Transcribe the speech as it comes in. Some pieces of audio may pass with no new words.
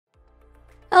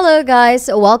Hello guys,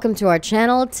 welcome to our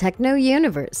channel Techno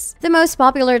Universe. The most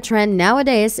popular trend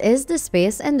nowadays is the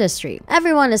space industry.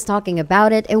 Everyone is talking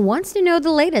about it and wants to know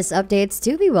the latest updates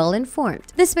to be well informed.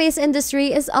 The space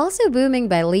industry is also booming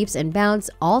by leaps and bounds,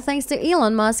 all thanks to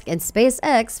Elon Musk and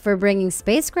SpaceX for bringing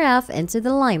spacecraft into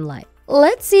the limelight.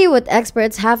 Let's see what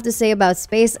experts have to say about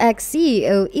SpaceX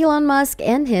CEO Elon Musk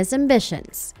and his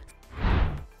ambitions.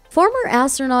 Former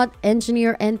astronaut,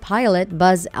 engineer, and pilot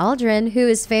Buzz Aldrin, who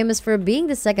is famous for being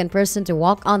the second person to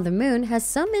walk on the moon, has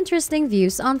some interesting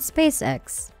views on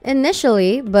SpaceX.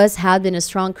 Initially, Buzz had been a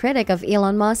strong critic of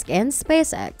Elon Musk and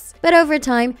SpaceX, but over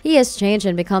time, he has changed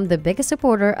and become the biggest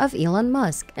supporter of Elon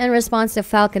Musk. In response to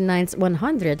Falcon 9's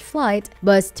 100th flight,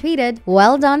 Buzz tweeted,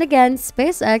 "Well done again,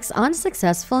 SpaceX, on a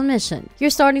successful mission.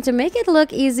 You're starting to make it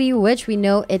look easy, which we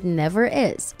know it never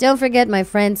is. Don't forget, my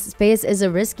friends, space is a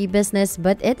risky business,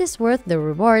 but it is worth the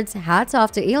rewards. Hats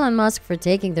off to Elon Musk for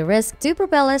taking the risk to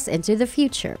propel us into the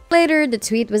future." Later, the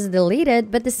tweet was deleted,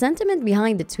 but the sentiment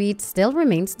behind the tweet still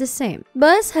remains the same.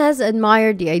 Buzz has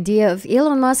admired the idea of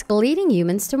Elon Musk leading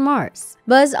humans to Mars.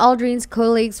 Buzz Aldrin's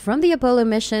colleagues from the Apollo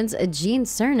missions, Gene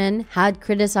Cernan, had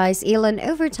criticized Elon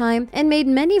over time and made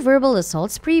many verbal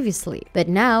assaults previously, but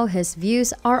now his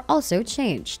views are also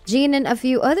changed. Gene and a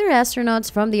few other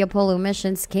astronauts from the Apollo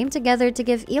missions came together to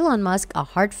give Elon Musk a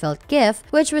heartfelt gift,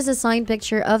 which was a signed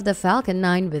picture of the Falcon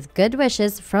 9 with good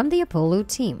wishes from the Apollo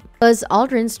team. Buzz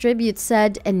Aldrin's tribute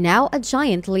said, "And now a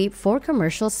giant leap for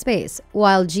commercial space,"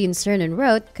 while Gene Cernan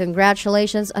wrote,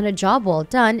 "Congratulations on a job well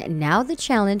done, now the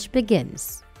challenge begins."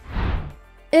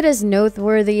 It is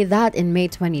noteworthy that in May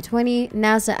 2020,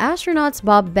 NASA astronauts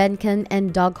Bob Behnken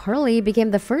and Doug Hurley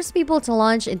became the first people to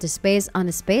launch into space on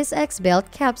a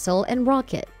SpaceX-built capsule and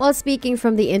rocket. While speaking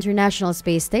from the International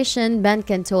Space Station,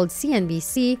 Behnken told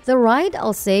CNBC, "The ride,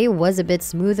 I'll say, was a bit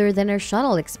smoother than our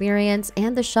shuttle experience,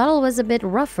 and the shuttle was a bit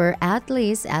rougher, at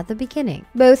least at the beginning."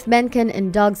 Both Behnken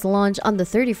and Doug's launch on the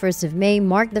 31st of May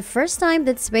marked the first time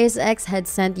that SpaceX had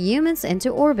sent humans into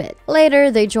orbit. Later,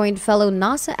 they joined fellow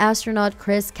NASA astronaut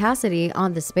Chris Cassidy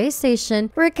on the space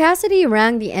station, where Cassidy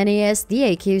rang the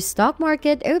NASDAQ stock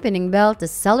market opening bell to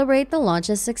celebrate the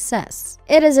launch's success.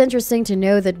 It is interesting to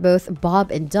know that both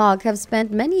Bob and Doug have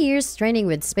spent many years training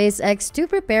with SpaceX to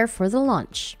prepare for the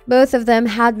launch. Both of them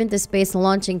had been to space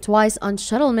launching twice on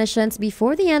shuttle missions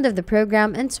before the end of the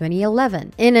program in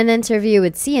 2011. In an interview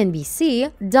with CNBC,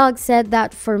 Doug said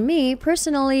that, "For me,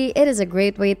 personally, it is a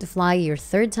great way to fly your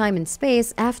third time in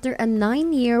space after a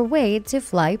 9-year wait to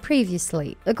fly previously."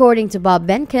 According to Bob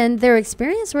Behnken, their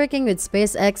experience working with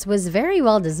SpaceX was very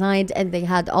well designed, and they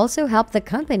had also helped the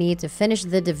company to finish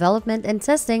the development and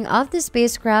testing of the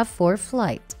spacecraft for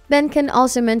flight. Behnken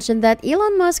also mentioned that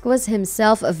Elon Musk was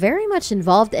himself very much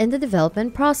involved in the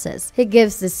development process. He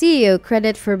gives the CEO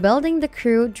credit for building the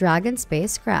Crew Dragon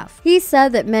spacecraft. He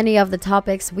said that many of the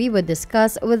topics we would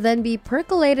discuss would then be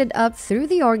percolated up through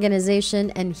the organization,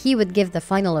 and he would give the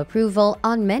final approval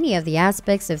on many of the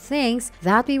aspects of things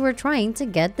that we were trying to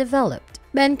get developed.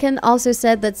 Behnken also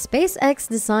said that SpaceX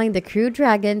designed the Crew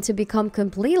Dragon to become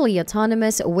completely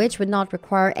autonomous, which would not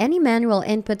require any manual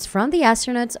inputs from the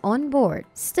astronauts on board.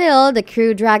 Still, the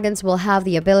Crew Dragons will have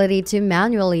the ability to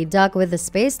manually dock with the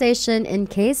space station in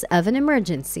case of an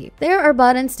emergency. There are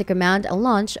buttons to command a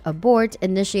launch, abort,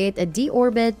 initiate a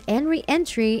deorbit and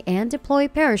re-entry, and deploy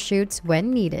parachutes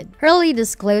when needed. Hurley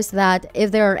disclosed that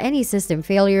if there are any system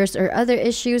failures or other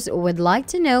issues, would like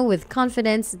to know with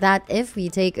confidence that if we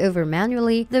take over manually,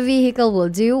 the vehicle will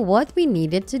do what we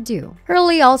need it to do.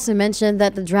 Hurley also mentioned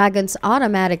that the Dragon's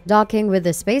automatic docking with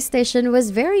the space station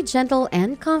was very gentle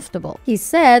and comfortable. He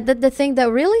said that the thing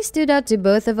that really stood out to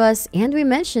both of us, and we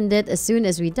mentioned it as soon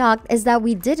as we docked, is that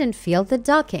we didn't feel the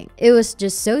docking. It was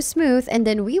just so smooth, and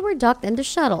then we were docked in the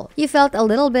shuttle. You felt a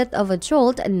little bit of a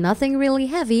jolt, nothing really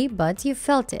heavy, but you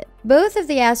felt it. Both of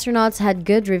the astronauts had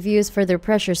good reviews for their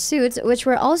pressure suits, which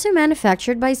were also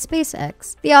manufactured by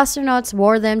SpaceX. The astronauts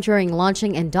wore them during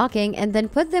launching and docking, and then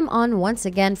put them on once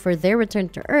again for their return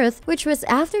to Earth, which was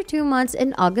after 2 months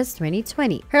in August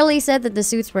 2020. Hurley said that the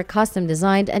suits were custom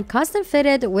designed and custom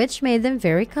fitted, which made them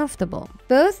very comfortable.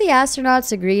 Both the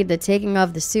astronauts agreed that taking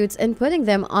off the suits and putting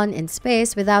them on in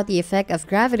space without the effect of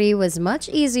gravity was much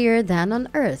easier than on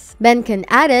Earth. Behnken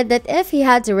added that if he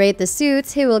had to rate the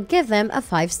suits, he will give them a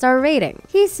 5-star rating.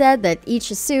 He said that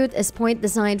each suit is point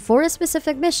designed for a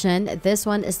specific mission. This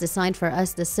one is designed for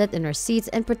us to sit in our seats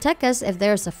and protect us if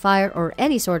there's a fire or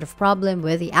any sort of problem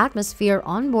with the atmosphere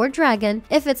on board Dragon,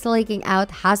 if it's leaking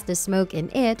out, has the smoke in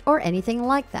it, or anything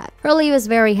like that. Hurley was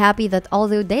very happy that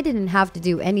although they didn't have to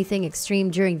do anything extreme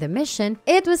during the mission,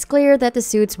 it was clear that the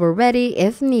suits were ready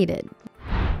if needed.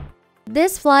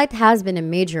 This flight has been a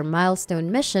major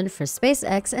milestone mission for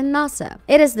SpaceX and NASA.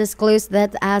 It is disclosed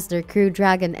that as their Crew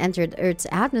Dragon entered Earth's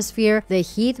atmosphere, the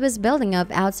heat was building up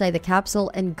outside the capsule,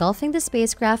 engulfing the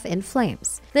spacecraft in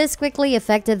flames. This quickly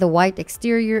affected the white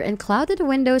exterior and clouded the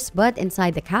windows, but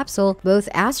inside the capsule, both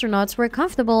astronauts were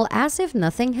comfortable as if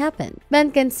nothing happened.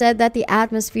 Behnken said that the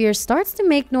atmosphere starts to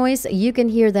make noise, you can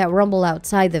hear that rumble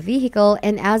outside the vehicle,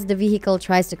 and as the vehicle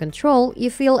tries to control, you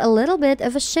feel a little bit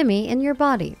of a shimmy in your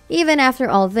body. Even after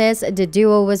all this, the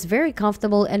duo was very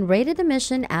comfortable and rated the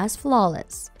mission as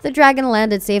flawless. The Dragon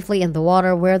landed safely in the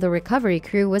water where the recovery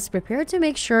crew was prepared to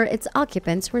make sure its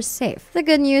occupants were safe. The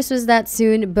good news was that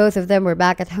soon both of them were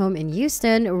back at home in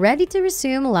Houston, ready to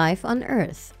resume life on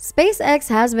Earth. SpaceX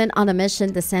has been on a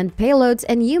mission to send payloads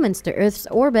and humans to Earth's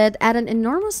orbit at an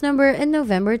enormous number in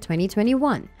November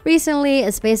 2021. Recently, a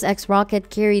SpaceX rocket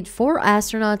carried 4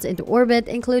 astronauts into orbit,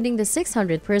 including the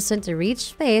 600th person to reach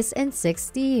space in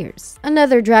 60 years.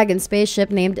 Another Dragon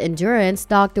spaceship named Endurance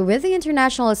docked with the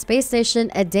International Space Station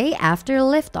a day after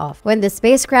liftoff. When the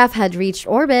spacecraft had reached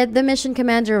orbit, the mission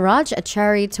commander Raj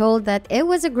Achari told that it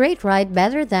was a great ride,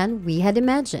 better than we had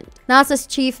imagined. NASA's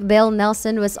chief Bill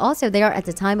Nelson was also there at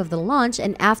the time of the launch,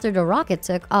 and after the rocket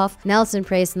took off, Nelson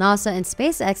praised NASA and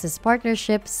SpaceX's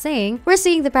partnership, saying, "We're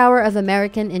seeing the power of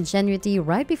American ingenuity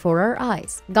right before our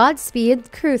eyes.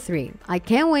 Godspeed, Crew 3. I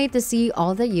can't wait to see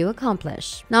all that you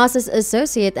accomplish." NASA's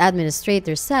associate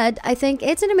administrator said, "I think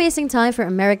it's an amazing time for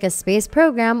America's space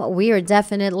program. We are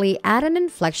definitely at an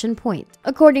inflection point."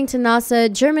 According to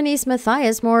NASA, Germany's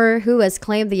Matthias Maurer, who has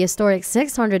claimed the historic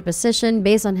 600 position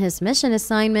based on his mission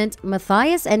assignment,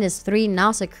 Matthias and his 3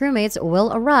 NASA crewmates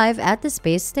will arrive at the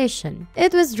space station.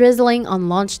 It was drizzling on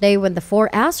launch day when the 4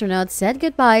 astronauts said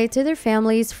goodbye to their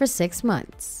families for 6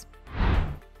 months.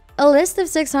 A list of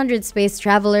 600 space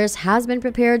travelers has been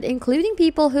prepared, including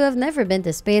people who have never been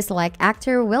to space like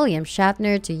actor William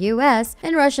Shatner to US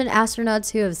and Russian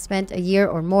astronauts who have spent a year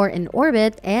or more in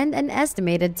orbit, and an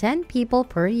estimated 10 people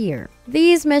per year.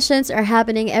 These missions are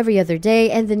happening every other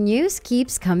day and the news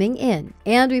keeps coming in,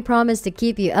 and we promise to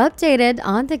keep you updated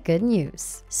on the good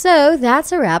news. So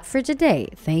that's a wrap for today.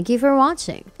 Thank you for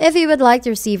watching. If you would like to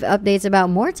receive updates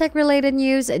about more tech-related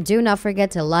news, do not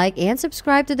forget to like and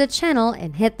subscribe to the channel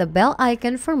and hit the bell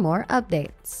icon for more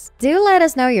updates. Do let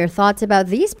us know your thoughts about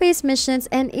these space missions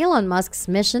and Elon Musk's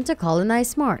mission to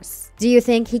colonize Mars. Do you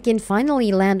think he can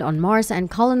finally land on Mars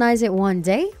and colonize it one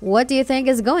day? What do you think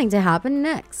is going to happen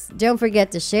next? Don't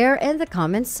forget to share in the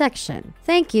comments section.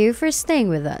 Thank you for staying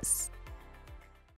with us.